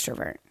Peter's the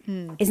extrovert.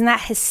 Isn't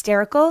that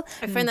hysterical?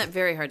 I find that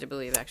very hard to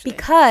believe, actually.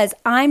 Because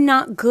I'm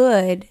not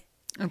good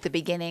at the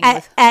beginning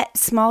at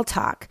small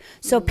talk.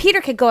 So Peter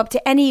could go up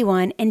to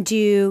anyone and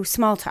do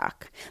small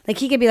talk. Like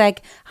he could be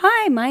like,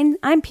 "Hi,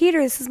 I'm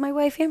Peter. This is my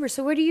wife Amber.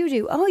 So what do you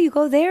do? Oh, you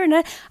go there."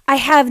 And I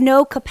have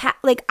no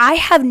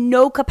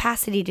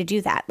capacity to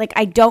do that. Like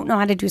I don't know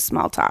how to do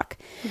small talk.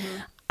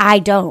 I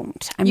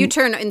don't. You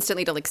turn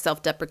instantly to like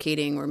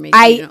self-deprecating or maybe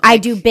I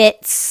do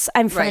bits.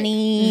 I'm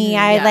funny.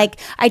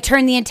 I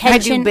turn the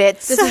attention. I do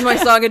bits. This is my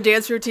song and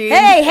dance routine.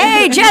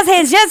 Hey, jazz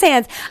hands.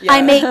 Yeah.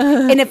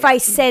 And if I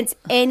sense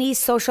any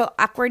social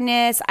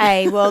awkwardness,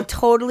 I will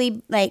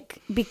totally like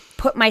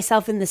put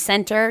myself in the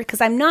center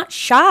because I'm not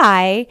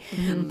shy,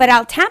 but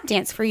I'll tap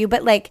dance for you.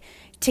 But like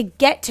to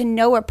get to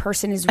know a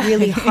person is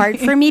really hard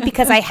for me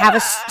because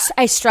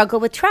I struggle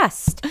with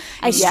trust.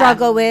 I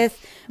struggle with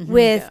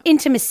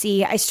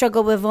intimacy. I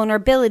struggle with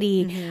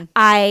vulnerability.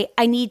 I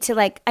need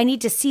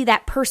to see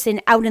that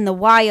person out in the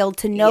wild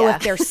to know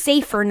if they're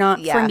safe or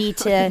not for me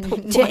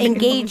to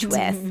engage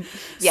with.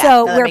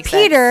 So where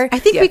Peter, I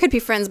think we could be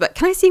friends, but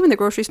can I see you in the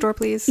grocery store,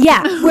 please?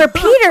 Yeah, where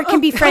Peter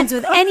can be friends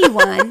with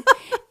anyone,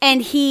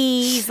 and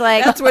he's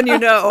like, that's when you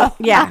know.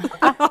 Yeah.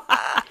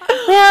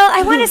 Well,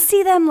 I want to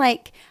see them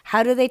like.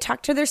 How do they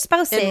talk to their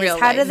spouses? In real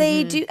how do life.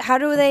 they how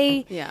do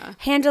they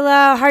handle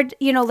a hard,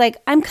 like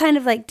I'm kind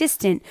of like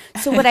distant.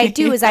 So what I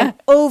do is I'm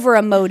over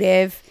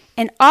emotive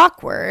and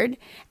awkward,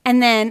 and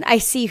then I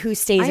see who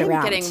stays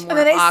around. Getting more and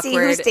then I awkward. see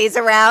who stays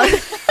around.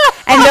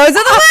 And those are the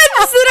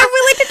ones that I'm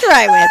willing to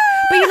try with.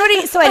 But you know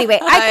what? So anyway,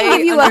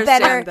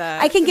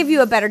 I can give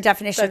you a better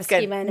definition of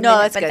schema in a minute.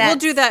 That's good. We'll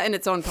do that in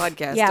its own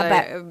podcast.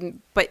 Yeah,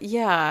 but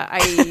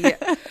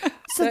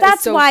So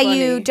that's so why funny.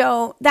 You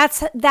don't.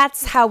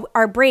 That's how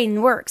our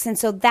brain works, and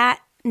so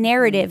that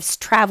narratives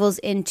travels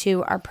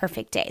into our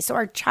perfect day. So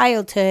our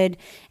childhood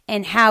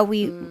and how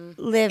we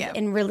live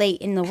and relate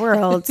in the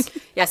world.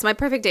 Yes, my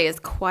perfect day is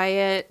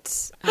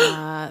quiet.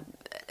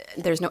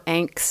 There's no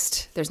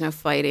angst. There's no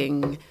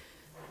fighting.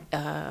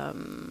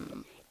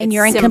 And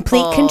you're in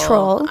complete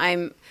control.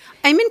 I'm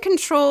in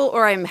control,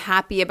 or I'm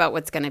happy about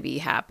what's going to be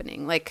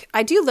happening. Like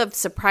I do love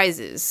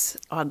surprises,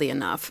 oddly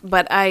enough,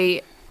 but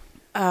I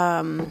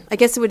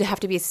guess it would have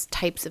to be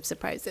types of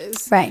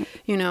surprises. Right.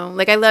 You know,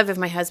 like I love if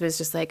my husband's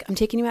just like, I'm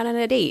taking you out on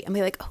a date. I'm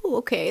like, oh,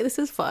 okay, this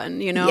is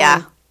fun. You know?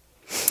 Yeah.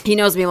 He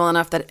knows me well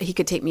enough that he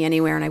could take me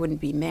anywhere and I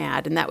wouldn't be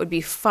mad. And that would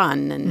be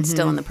fun and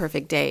still in the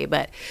perfect day.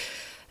 But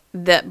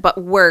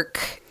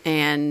work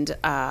and,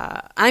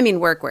 I mean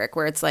work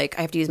where it's like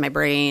I have to use my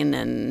brain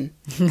and,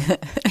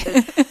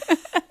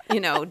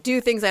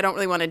 do things I don't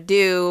really want to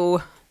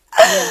do.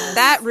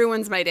 That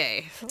ruins my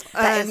day.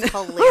 That is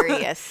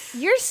hilarious.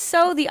 You're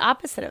so the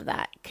opposite of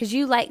that because do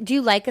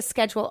you like a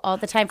schedule all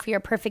the time for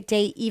your perfect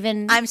day?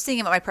 Even I'm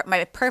thinking about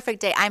my perfect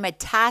day. I'm a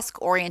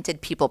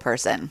task-oriented people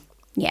person.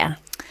 Yeah.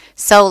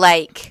 So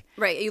like,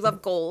 right, you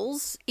love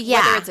goals.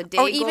 Yeah, whether it's a day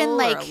or even goal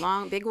like or a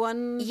long big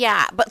one.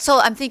 Yeah, but so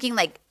I'm thinking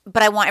like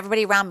but I want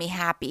everybody around me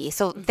happy.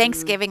 So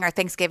Thanksgiving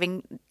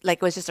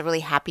like was just a really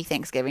happy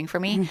Thanksgiving for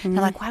me. And I'm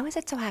like, why was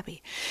it so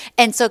happy?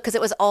 And so, because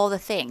it was all the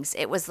things.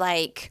 It was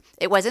like,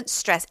 it wasn't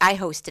stress. I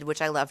hosted,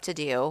 which I love to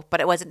do, but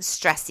it wasn't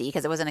stressy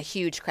because it wasn't a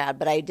huge crowd.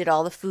 But I did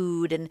all the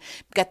food and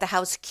got the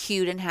house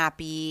cute and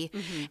happy.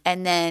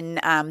 And then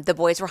the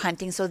boys were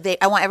hunting, so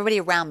I want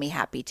everybody around me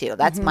happy too.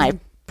 That's my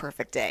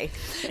perfect day.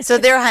 So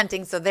they're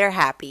hunting, so they're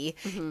happy.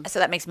 So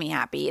that makes me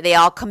happy. They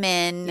all come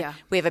in. Yeah.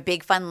 We have a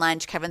big fun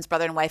lunch. Kevin's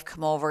brother and wife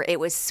come over. It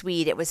was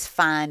sweet. It was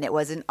fun. It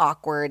wasn't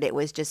awkward. It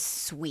was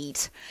just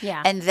sweet.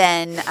 Yeah. And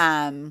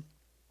then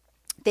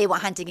they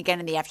went hunting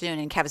again in the afternoon,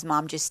 and Kev's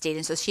mom just stayed.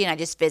 And so she and I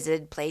just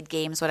visited, played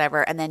games,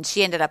 whatever. And then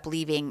she ended up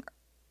leaving.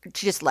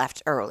 She just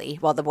left early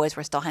while the boys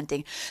were still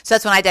hunting. So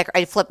that's when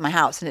I flipped my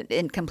house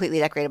and completely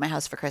decorated my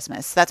house for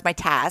Christmas. So that's my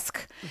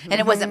task. And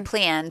it wasn't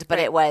planned, but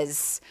it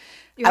was –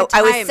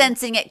 I was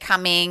sensing it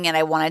coming, and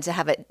I wanted to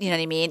have it, you know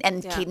what I mean?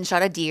 And Caden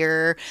shot a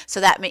deer. So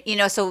that,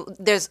 so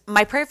there's –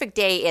 my perfect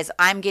day is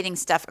I'm getting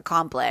stuff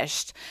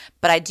accomplished,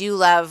 but I do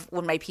love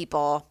when my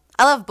people –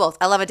 I love both.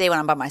 I love a day when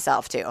I'm by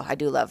myself too. I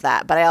do love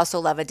that. But I also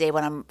love a day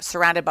when I'm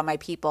surrounded by my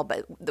people,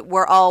 but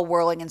we're all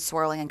whirling and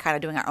swirling and kind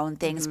of doing our own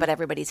things, but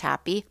everybody's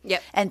happy.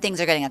 Yep. And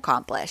things are getting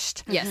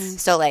accomplished. Yes.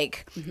 So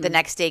like the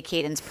next day,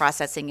 Caden's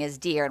processing his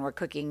deer, and we're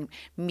cooking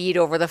meat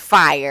over the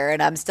fire,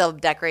 and I'm still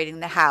decorating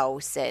the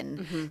house.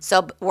 And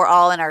so we're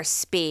all in our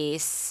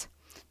space.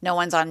 No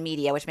one's on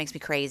media, which makes me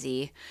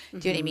crazy.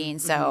 Do you know what I mean?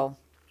 So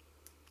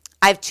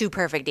I have two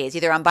perfect days.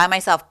 Either I'm by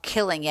myself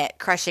killing it,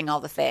 crushing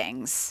all the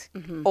things,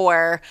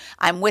 or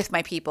I'm with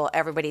my people,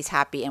 everybody's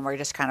happy, and we're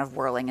just kind of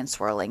whirling and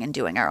swirling and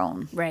doing our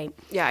own. Right.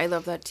 Yeah, I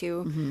love that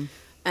too.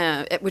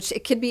 Which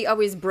it could be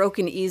always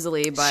broken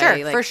easily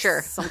by for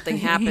sure. something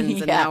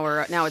happens and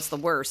now it's the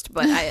worst.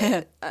 But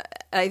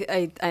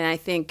I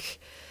think,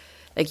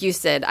 like you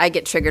said, I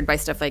get triggered by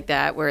stuff like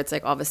that where it's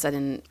like all of a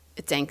sudden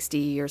it's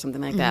angsty or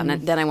something like that,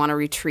 and then I want to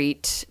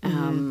retreat.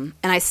 And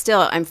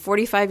I'm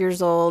 45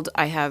 years old.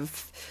 I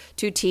have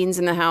 2 teens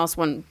in the house,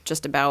 one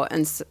just about,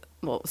 and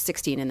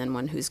 16, and then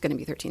one who's going to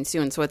be 13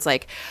 soon. So it's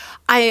like,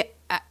 the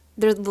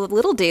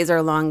little days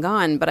are long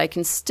gone, but I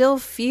can still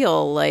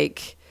feel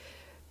like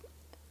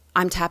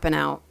I'm tapping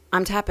out,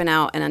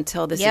 and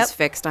until this is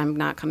fixed, I'm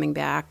not coming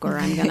back, or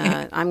I'm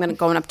gonna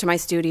going up to my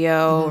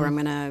studio, or I'm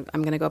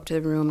gonna go up to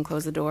the room and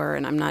close the door,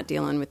 and I'm not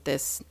dealing with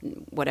this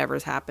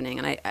whatever's happening.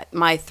 And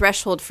my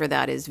threshold for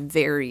that is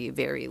very,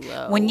 very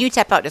low. When you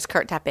tap out, does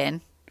Kurt tap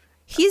in?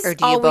 He's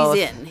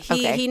always in.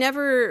 He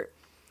never.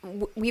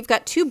 We've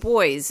got 2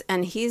 boys,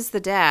 and he's the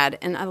dad,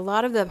 and a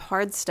lot of the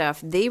hard stuff,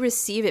 they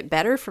receive it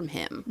better from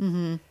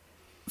him.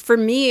 For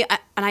me,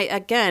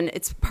 again,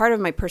 it's part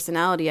of my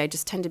personality. I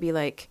just tend to be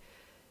like,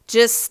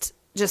 just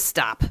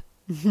stop.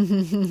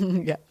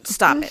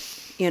 Stop it,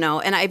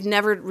 and I've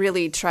never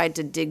really tried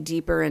to dig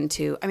deeper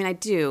into, I mean, I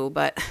do,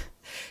 but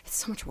it's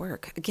so much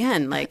work.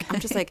 Again, like, I'm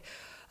just like,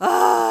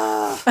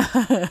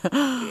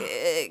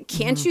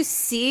 can't you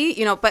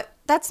see? But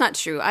that's not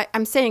true.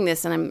 I'm saying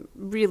this, and I'm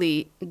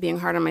really being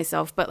hard on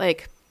myself, but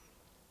like,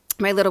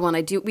 my little one,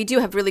 we do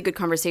have really good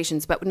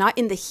conversations, but not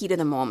in the heat of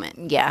the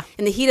moment. Yeah.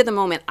 In the heat of the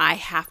moment, I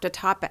have to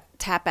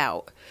tap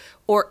out,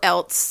 or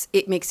else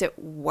it makes it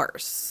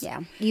worse.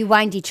 Yeah. You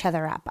wind each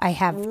other up. I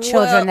have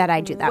children that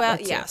I do that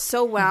with too. Yeah,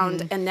 so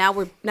wound, and now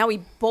we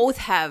both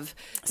have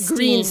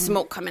green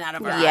smoke coming out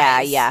of our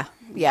eyes. Yeah.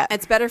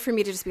 It's better for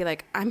me to just be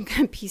like, I'm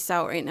going to peace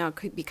out right now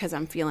because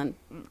I'm feeling,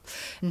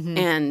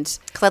 and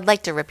because I'd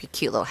like to rip your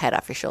cute little head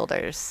off your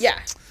shoulders. Yeah.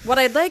 What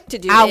I'd like to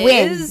do I'll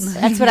win.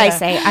 That's what I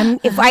say.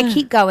 If I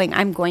keep going,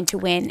 I'm going to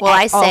win. Well,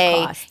 I all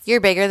say costs.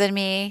 You're bigger than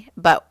me,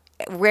 but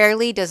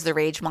rarely does the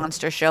rage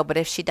monster show. But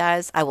if she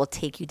does, I will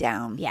take you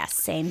down. Yes,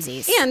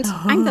 samesies. And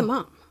I'm the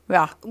mom.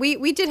 Yeah.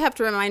 We did have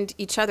to remind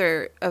each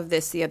other of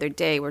this the other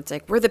day, where it's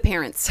like, we're the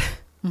parents.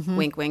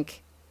 Wink,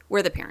 wink.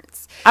 We're the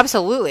parents.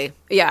 Absolutely.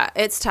 Yeah,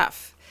 it's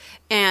tough.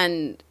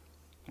 And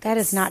that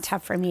is not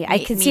tough for me. I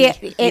can see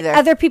it.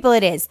 Other people,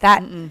 it is.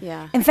 That.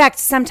 Yeah. In fact,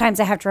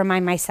 sometimes I have to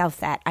remind myself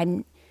that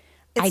I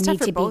tough need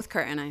for to both be.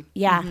 Kurt and I.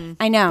 Yeah,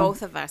 I know.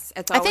 Both of us.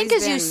 It's I think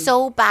because you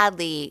so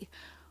badly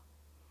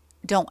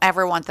don't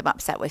ever want them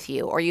upset with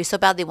you, or you so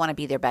badly want to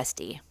be their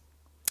bestie.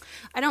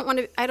 I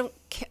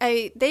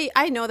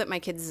know that my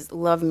kids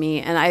love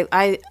me, and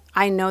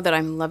I know that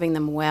I'm loving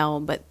them well,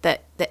 but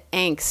that the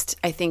angst,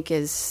 I think,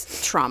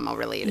 is trauma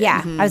related.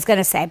 Yeah, I was going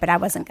to say, but I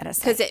wasn't going to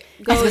say.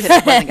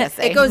 Because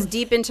it goes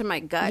deep into my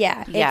gut.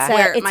 Yeah,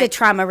 it's a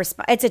trauma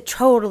response. It's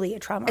totally a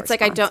trauma response.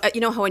 It's like, I don't,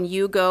 you know how when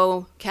you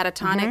go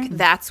catatonic,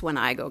 that's when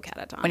I go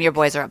catatonic. When your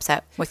boys are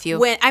upset with you?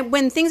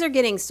 When things are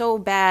getting so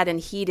bad and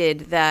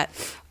heated that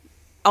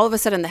all of a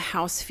sudden the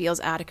house feels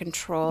out of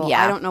control.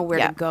 Yeah. I don't know where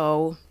to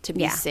go to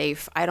be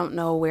safe. I don't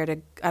know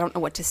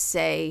what to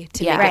say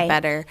to make it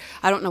better.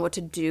 I don't know what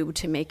to do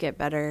to make it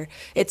better.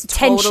 It's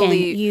tension.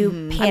 Totally,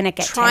 you panic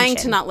at trying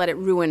tension. to not let it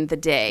ruin the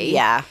day.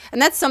 Yeah.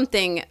 And that's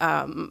something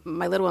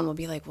my little one will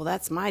be like, well,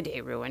 that's my day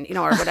ruined,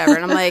 or whatever.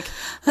 And I'm like,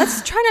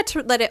 let's try not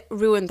to let it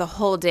ruin the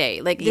whole day.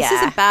 Like, this is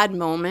a bad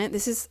moment.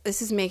 This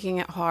is making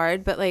it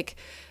hard, but like,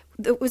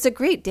 it was a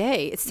great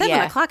day. It's 7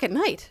 o'clock at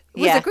night.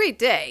 It was a great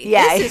day.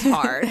 Yeah. This is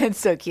hard. It's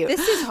so cute.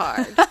 This is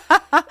hard.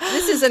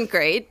 This isn't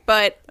great,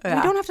 but we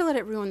don't have to let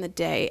it ruin the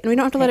day. And we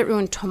don't have to let it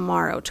ruin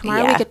tomorrow.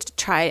 Tomorrow we get to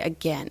try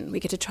again. We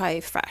get to try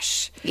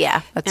fresh.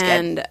 Yeah, that's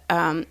good.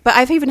 And, but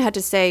I've even had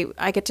to say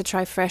I get to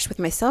try fresh with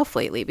myself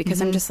lately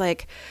because I'm just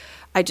like,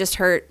 I just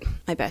hurt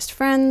my best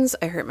friends.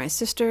 I hurt my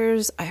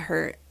sisters. I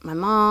hurt my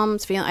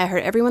mom's feeling. I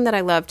hurt everyone that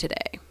I love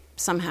today.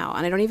 Somehow,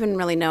 and I don't even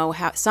really know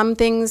how. Some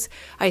things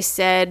I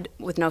said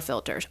with no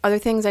filters. Other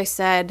things I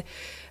said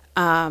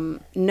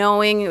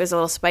knowing it was a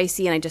little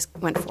spicy, and I just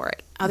went for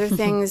it. Other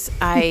things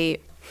it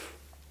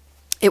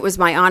was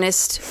my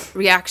honest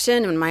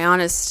reaction and my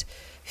honest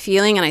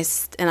feeling, and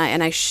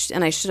I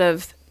should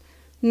have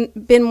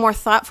been more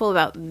thoughtful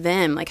about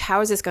them. Like,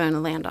 how is this going to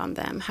land on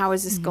them? How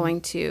is this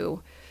going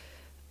to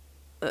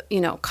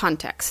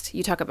context.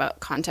 You talk about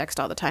context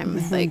all the time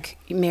with like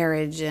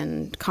marriage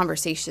and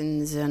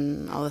conversations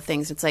and all the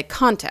things. It's like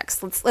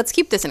context. Let's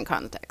keep this in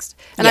context.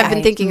 And I've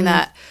been thinking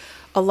that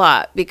a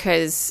lot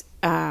because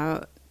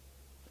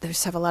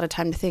there's have a lot of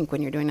time to think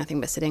when you're doing nothing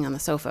but sitting on the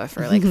sofa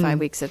for like 5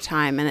 weeks at a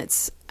time. And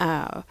it's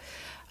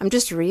I'm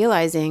just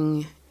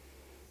realizing,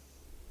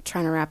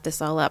 trying to wrap this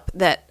all up,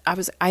 that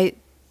I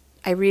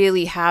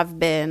really have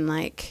been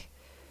like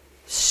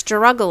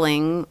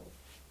struggling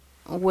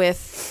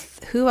with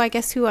who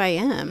I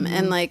am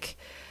and like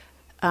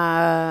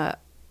how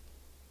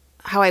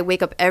I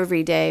wake up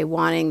every day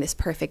wanting this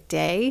perfect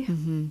day.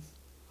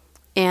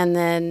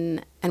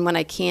 And when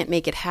I can't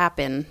make it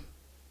happen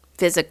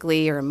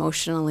physically or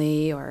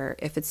emotionally, or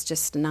if it's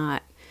just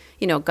not,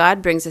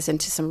 God brings us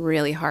into some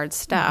really hard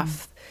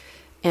stuff,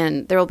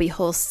 and there will be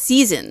whole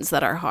seasons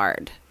that are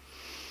hard.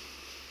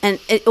 And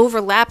it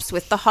overlaps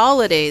with the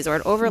holidays, or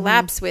it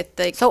overlaps with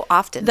so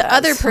often the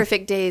other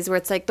perfect days where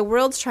it's like the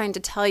world's trying to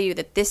tell you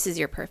that this is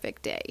your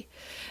perfect day.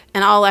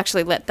 And I'll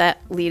actually let that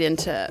lead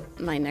into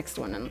my next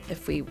one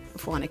if we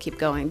want to keep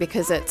going,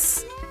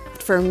 because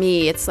for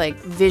me, it's like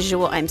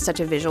visual. I'm such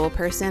a visual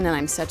person, and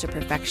I'm such a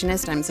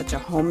perfectionist. I'm such a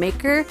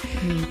homemaker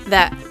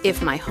that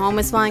if my home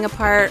is falling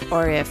apart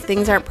or if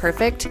things aren't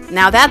perfect,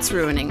 now that's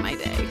ruining my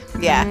day.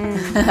 Yeah.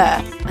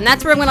 And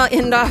that's where I'm going to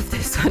end off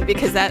this one,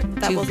 because that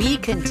will be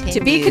continued.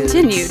 To be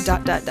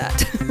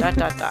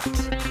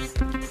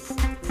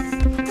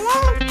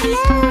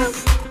continued. ... ... ... ... ... ... ... ... ... ... ... ... ... ... ... ... ... ... ... ... ... ... ... ... ... ... ... ... ... ... ... ... ... ... ... ... ... ... ... ... ... ... ... ... ... ... ... ... ... ... ... ... ... ... ... ... ... ... ... ... ... ... ... ... ... ... ... ... ... ... ... ... ... ... ... ... ... ... ... ... ... ... ... ... ... ... ... ... ... ... ... ... ... ... ... ... ... ... ... ... ... ... ... ... ... ... ... ... ... ... ... ... ... ... ... ... ... ... ... ... ... ... ... ... ... ... ... ... ... ... ... ... ... ... ... ... ... ... ... ... ... ... ... ... ... ... ... ... ... ... ... ... ... ... ... ... ... ... ... ... ... ... ... ... ... ... ... ... ... ... ... ... ... ...